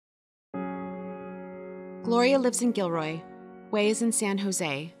Gloria lives in Gilroy, Wei is in San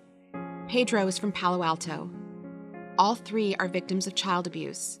Jose, Pedro is from Palo Alto. All three are victims of child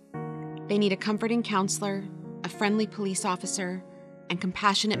abuse. They need a comforting counselor, a friendly police officer, and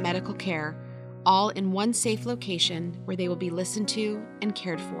compassionate medical care, all in one safe location where they will be listened to and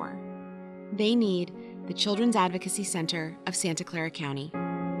cared for. They need the Children's Advocacy Center of Santa Clara County.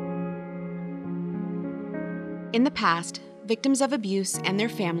 In the past, victims of abuse and their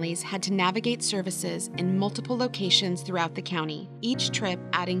families had to navigate services in multiple locations throughout the county, each trip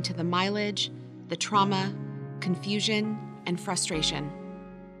adding to the mileage, the trauma, confusion, and frustration.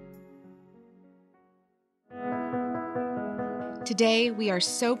 Today, we are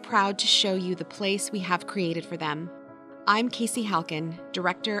so proud to show you the place we have created for them. I'm Casey Halkin,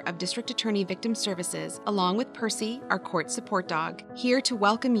 Director of District Attorney Victim Services, along with Percy, our court support dog, here to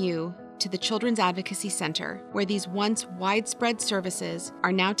welcome you to the Children's Advocacy Center, where these once widespread services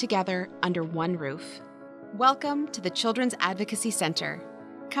are now together under one roof. Welcome to the Children's Advocacy Center.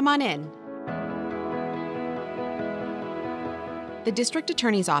 Come on in. The District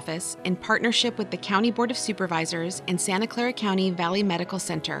Attorney's Office, in partnership with the County Board of Supervisors and Santa Clara County Valley Medical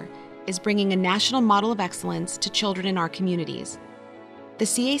Center, is bringing a national model of excellence to children in our communities. The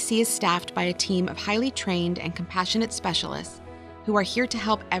CAC is staffed by a team of highly trained and compassionate specialists who are here to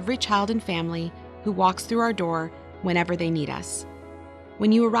help every child and family who walks through our door whenever they need us.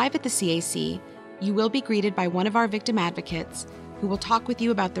 When you arrive at the CAC, you will be greeted by one of our victim advocates who will talk with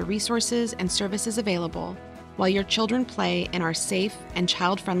you about the resources and services available while your children play in our safe and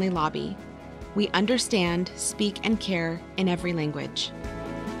child-friendly lobby. We understand, speak, and care in every language.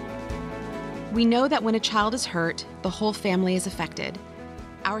 We know that when a child is hurt, the whole family is affected.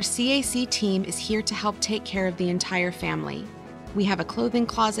 Our CAC team is here to help take care of the entire family. We have a clothing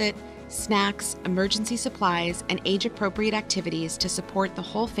closet, snacks, emergency supplies, and age-appropriate activities to support the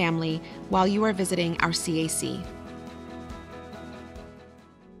whole family while you are visiting our CAC.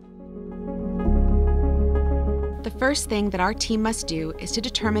 The first thing that our team must do is to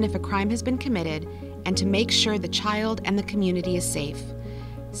determine if a crime has been committed and to make sure the child and the community is safe.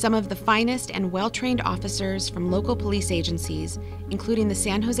 Some of the finest and well-trained officers from local police agencies, including the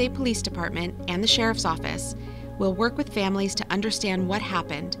San Jose Police Department and the Sheriff's Office, will work with families to understand what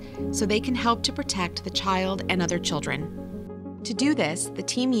happened so they can help to protect the child and other children. To do this, the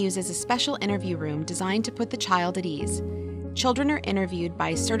team uses a special interview room designed to put the child at ease. Children are interviewed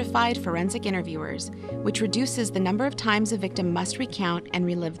by certified forensic interviewers, which reduces the number of times a victim must recount and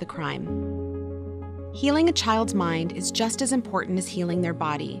relive the crime. Healing a child's mind is just as important as healing their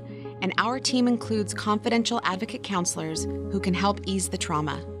body, and our team includes confidential advocate counselors who can help ease the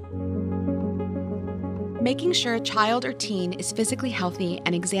trauma. Making sure a child or teen is physically healthy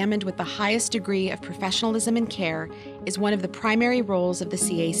and examined with the highest degree of professionalism and care is one of the primary roles of the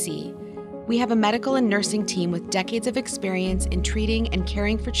CAC. We have a medical and nursing team with decades of experience in treating and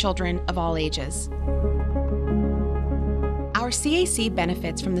caring for children of all ages. Our CAC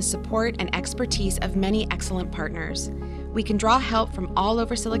benefits from the support and expertise of many excellent partners. We can draw help from all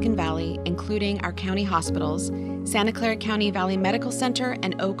over Silicon Valley, including our county hospitals, Santa Clara County Valley Medical Center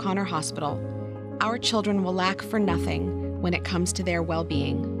and O'Connor Hospital. Our children will lack for nothing when it comes to their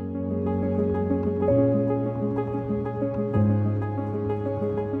well-being.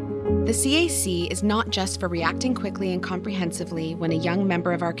 The CAC is not just for reacting quickly and comprehensively when a young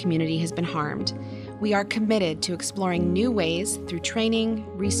member of our community has been harmed. We are committed to exploring new ways through training,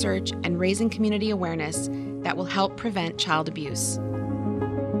 research, and raising community awareness that will help prevent child abuse.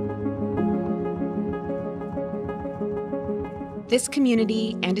 This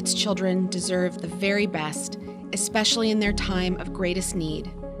community and its children deserve the very best, especially in their time of greatest need.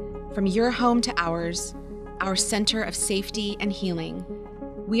 From your home to ours, our center of safety and healing,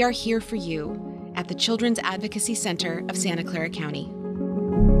 we are here for you at the Children's Advocacy Center of Santa Clara County.